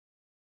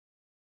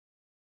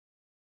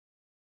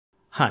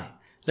Hi,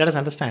 let us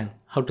understand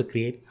how to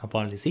create a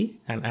policy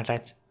and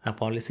attach a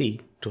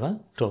policy to a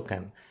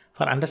token.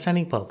 For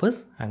understanding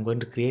purpose, I am going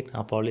to create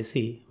a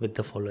policy with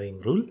the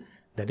following rule.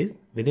 That is,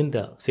 within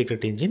the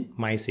secret engine,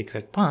 my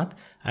secret path,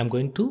 I am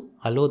going to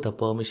allow the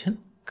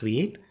permission,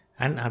 create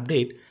and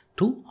update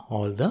to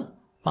all the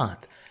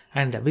path.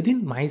 And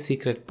within my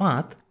secret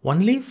path,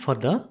 only for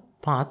the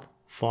path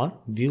for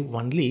view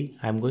only,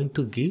 I am going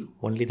to give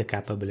only the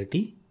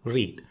capability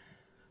read.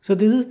 So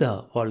this is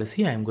the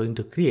policy I am going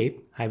to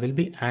create. I will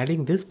be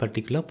adding this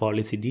particular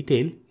policy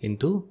detail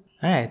into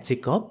a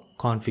HashiCorp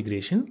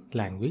configuration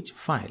language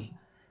file.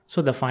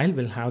 So the file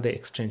will have the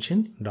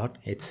extension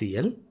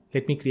 .hcl.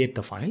 Let me create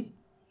the file.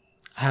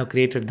 I have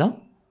created the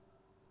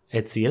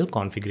HCL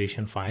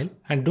configuration file,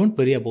 and don't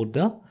worry about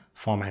the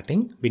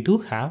formatting. We do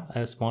have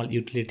a small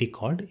utility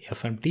called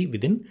fmt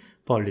within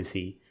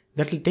policy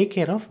that will take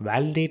care of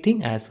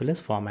validating as well as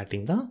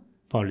formatting the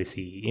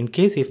policy. In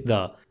case if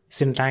the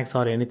syntax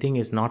or anything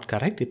is not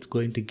correct, it's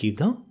going to give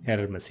the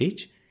error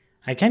message.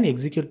 I can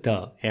execute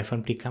the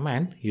fmt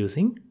command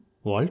using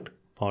vault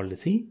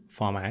policy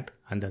format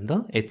and then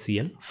the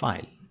HCL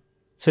file.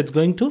 So it's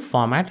going to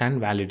format and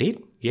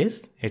validate.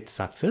 Yes, it's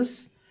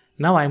success.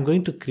 Now I'm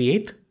going to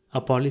create a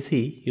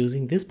policy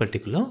using this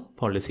particular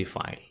policy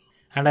file.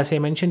 And as I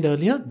mentioned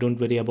earlier, don't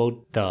worry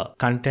about the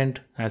content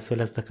as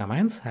well as the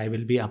commands. I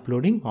will be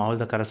uploading all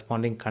the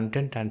corresponding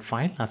content and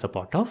file as a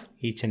part of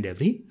each and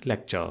every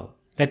lecture.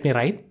 Let me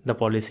write the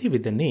policy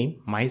with the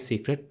name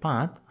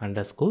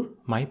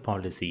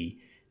mysecretpath_mypolicy.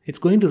 It's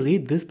going to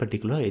read this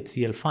particular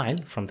HCL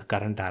file from the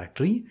current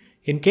directory.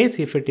 In case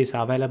if it is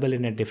available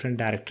in a different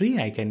directory,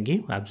 I can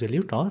give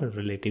absolute or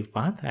relative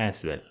path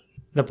as well.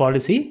 The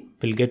policy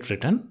will get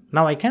written.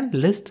 Now I can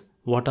list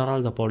what are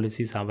all the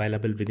policies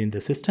available within the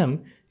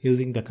system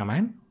using the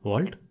command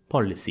vault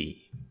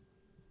policy.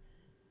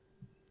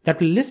 That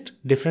will list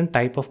different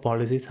type of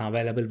policies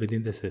available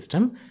within the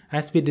system.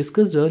 As we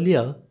discussed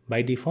earlier,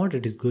 by default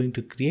it is going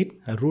to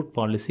create a root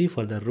policy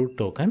for the root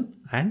token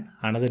and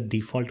another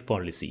default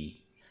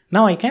policy.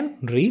 Now I can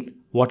read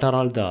what are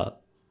all the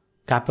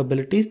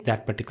capabilities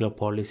that particular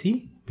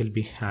policy will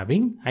be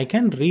having. I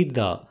can read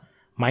the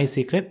my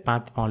secret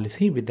path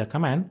policy with the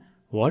command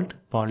vault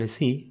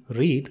policy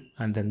read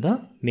and then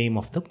the name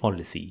of the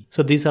policy.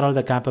 So these are all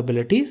the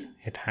capabilities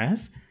it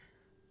has.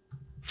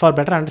 For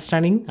better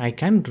understanding, I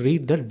can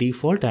read the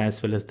default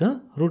as well as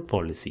the root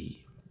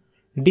policy.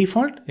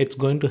 Default, it's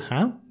going to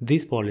have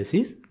these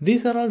policies.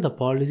 These are all the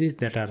policies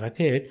that are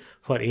required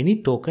for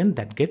any token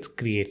that gets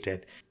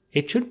created.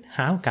 It should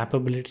have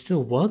capability to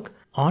work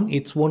on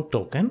its own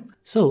token.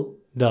 So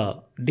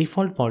the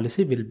default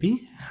policy will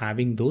be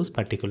having those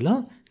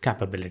particular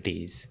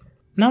capabilities.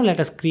 Now let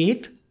us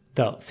create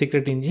the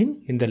secret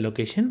engine in the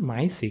location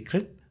my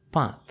secret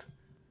path,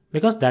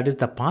 because that is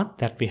the path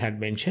that we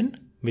had mentioned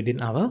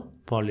within our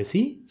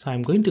policy. So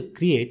I'm going to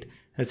create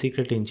a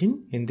secret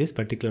engine in this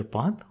particular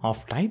path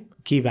of type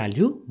key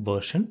value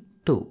version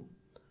 2.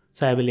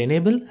 So I will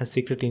enable a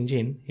secret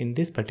engine in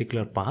this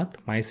particular path,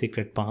 my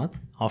secret path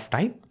of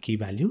type key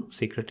value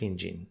secret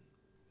engine.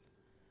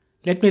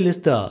 Let me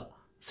list the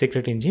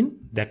secret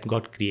engine that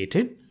got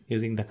created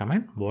using the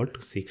command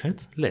vault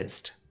secrets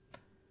list.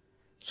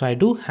 So I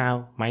do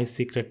have my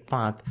secret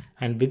path,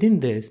 and within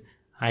this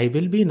I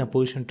will be in a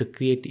position to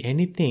create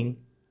anything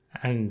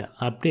and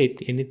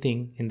update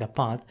anything in the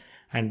path,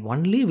 and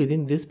only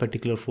within this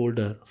particular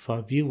folder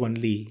for view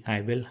only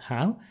I will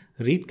have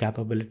read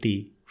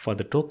capability for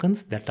the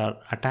tokens that are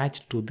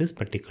attached to this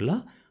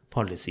particular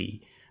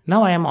policy.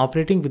 Now I am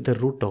operating with the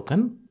root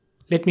token.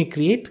 Let me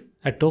create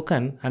a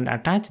token and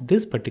attach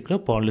this particular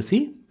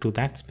policy to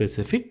that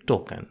specific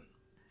token.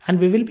 And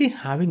we will be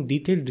having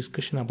detailed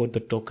discussion about the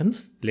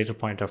tokens later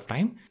point of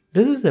time.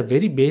 This is a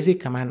very basic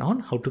command on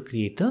how to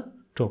create the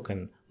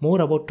token. More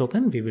about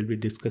token we will be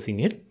discussing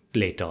it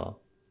later.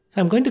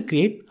 So I'm going to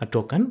create a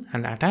token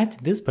and attach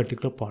this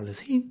particular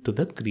policy to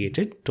the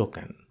created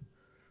token.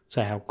 So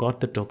I have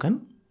got the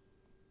token,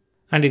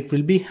 and it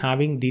will be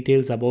having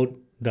details about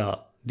the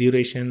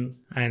duration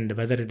and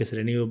whether it is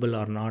renewable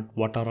or not,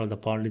 what are all the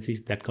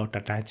policies that got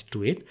attached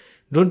to it.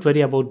 Don't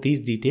worry about these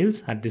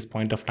details at this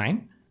point of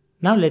time.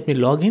 Now let me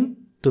log in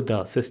to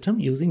the system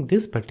using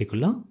this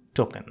particular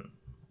token,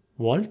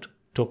 vault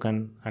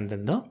token and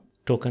then the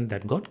token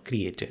that got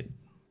created.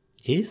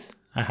 Yes,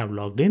 I have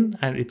logged in,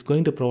 and it's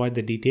going to provide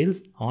the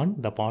details on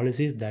the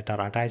policies that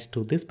are attached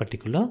to this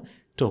particular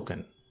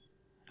token.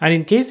 And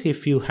in case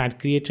if you had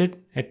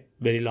created it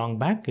very long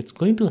back, it's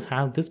going to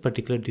have this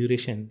particular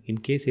duration. In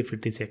case if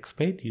it is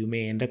expired, you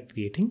may end up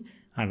creating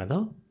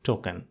another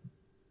token.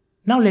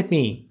 Now let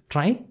me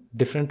try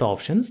different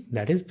options.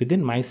 That is,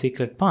 within my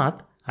secret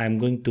path, I am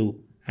going to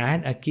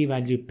add a key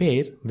value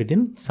pair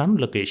within some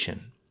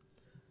location.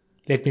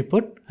 Let me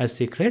put a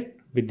secret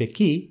with the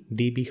key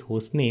db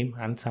hostname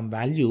and some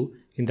value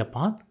in the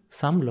path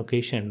some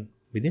location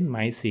within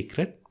my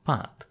secret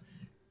path.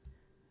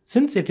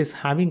 Since it is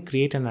having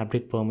create and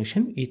update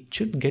permission, it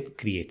should get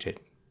created.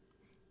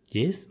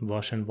 Yes,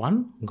 version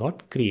 1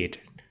 got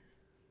created.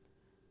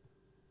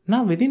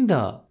 Now within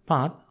the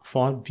path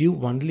for view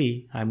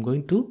only, I'm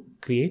going to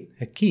create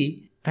a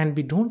key, and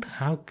we don't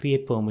have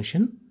create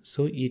permission,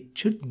 so it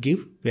should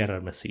give error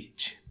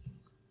message.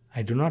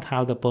 I do not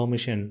have the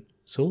permission,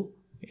 so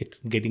it's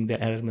getting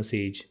the error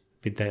message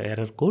with the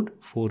error code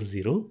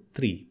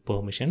 403,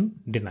 permission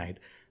denied.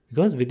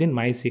 Because within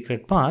my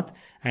secret path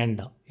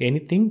and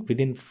anything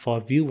within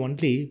for view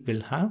only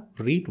will have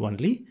read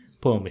only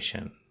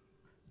permission.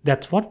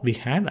 That's what we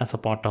had as a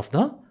part of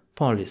the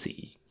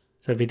policy.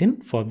 So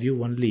within for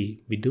view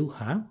only, we do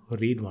have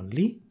read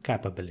only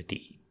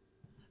capability.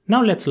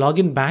 Now let's log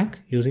in back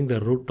using the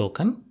root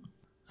token.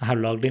 I have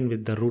logged in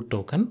with the root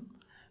token,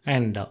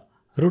 and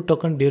root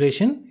token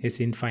duration is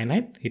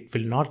infinite. It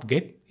will not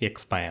get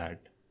expired.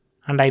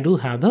 And I do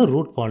have the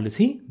root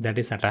policy that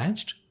is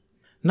attached.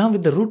 Now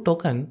with the root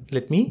token,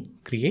 let me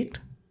create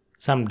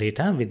some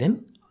data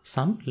within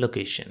some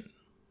location.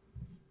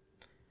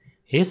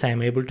 Yes, I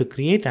am able to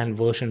create, and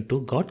version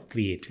 2 got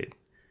created.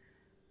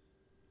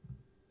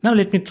 Now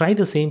let me try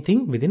the same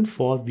thing within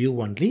for view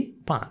only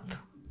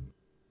path.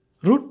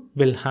 Root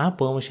will have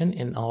permission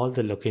in all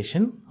the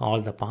location,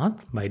 all the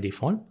path by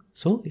default.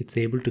 So it's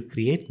able to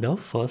create the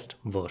first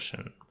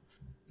version.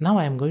 Now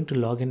I am going to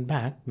log in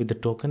back with the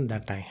token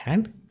that I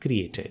had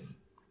created.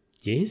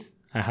 Yes,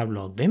 I have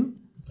logged in.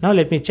 Now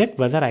let me check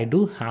whether I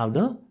do have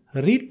the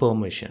read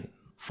permission.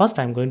 First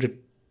I'm going to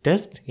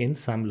test in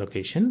some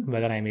location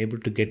whether I'm able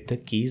to get the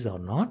keys or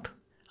not.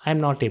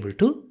 I'm not able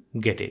to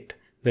get it.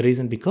 The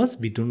reason because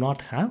we do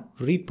not have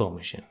read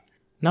permission.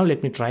 Now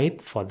let me try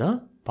it for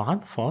the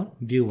path for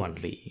view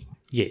only.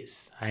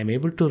 Yes, I am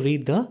able to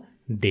read the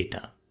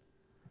data.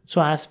 So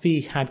as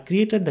we had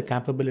created the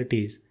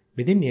capabilities,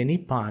 within any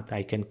path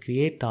I can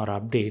create or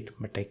update,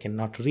 but I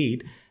cannot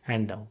read,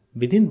 and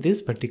within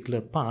this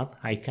particular path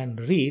I can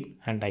read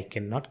and I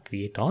cannot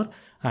create or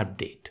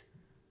update.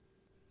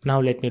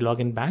 Now let me log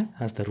in back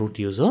as the root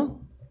user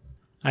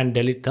and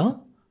delete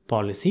the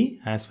policy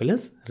as well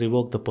as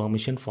revoke the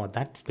permission for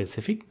that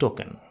specific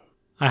token.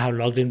 I have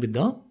logged in with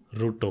the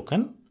root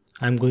token.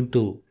 I'm going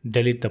to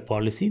delete the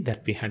policy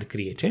that we had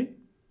created.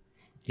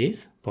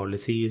 Yes,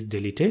 policy is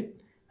deleted,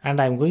 and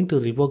I'm going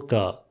to revoke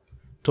the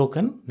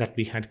token that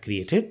we had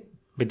created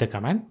with the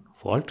command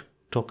vault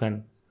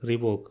token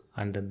revoke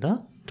and then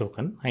the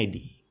token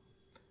ID.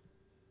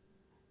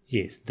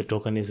 Yes, the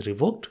token is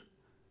revoked.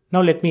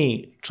 Now let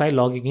me try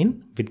logging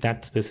in with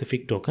that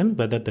specific token,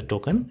 whether the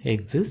token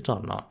exists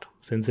or not.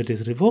 Since it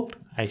is revoked,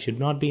 I should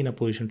not be in a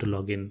position to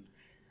log in.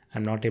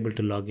 I'm not able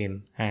to log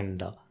in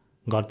and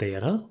got the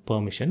error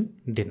permission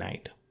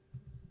denied.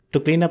 To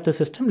clean up the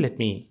system, let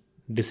me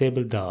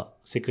disable the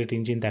secret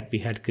engine that we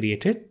had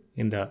created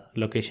in the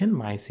location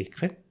my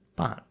secret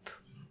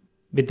path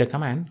with the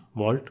command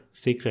vault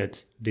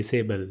secrets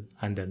disable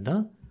and then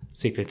the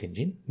secret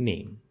engine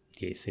name.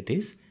 Yes, it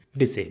is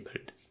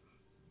disabled.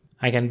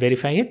 I can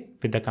verify it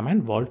with the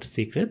command vault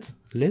secrets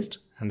list,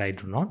 and I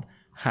do not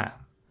have.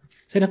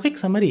 So in a quick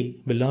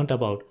summary, we learned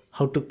about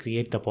how to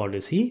create the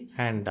policy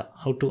and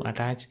how to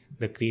attach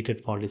the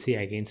created policy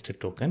against a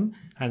token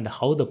and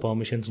how the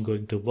permissions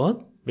going to work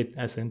with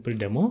a simple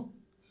demo.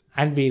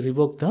 And we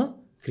revoked the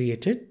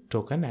created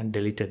token and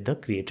deleted the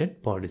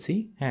created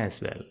policy as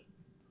well.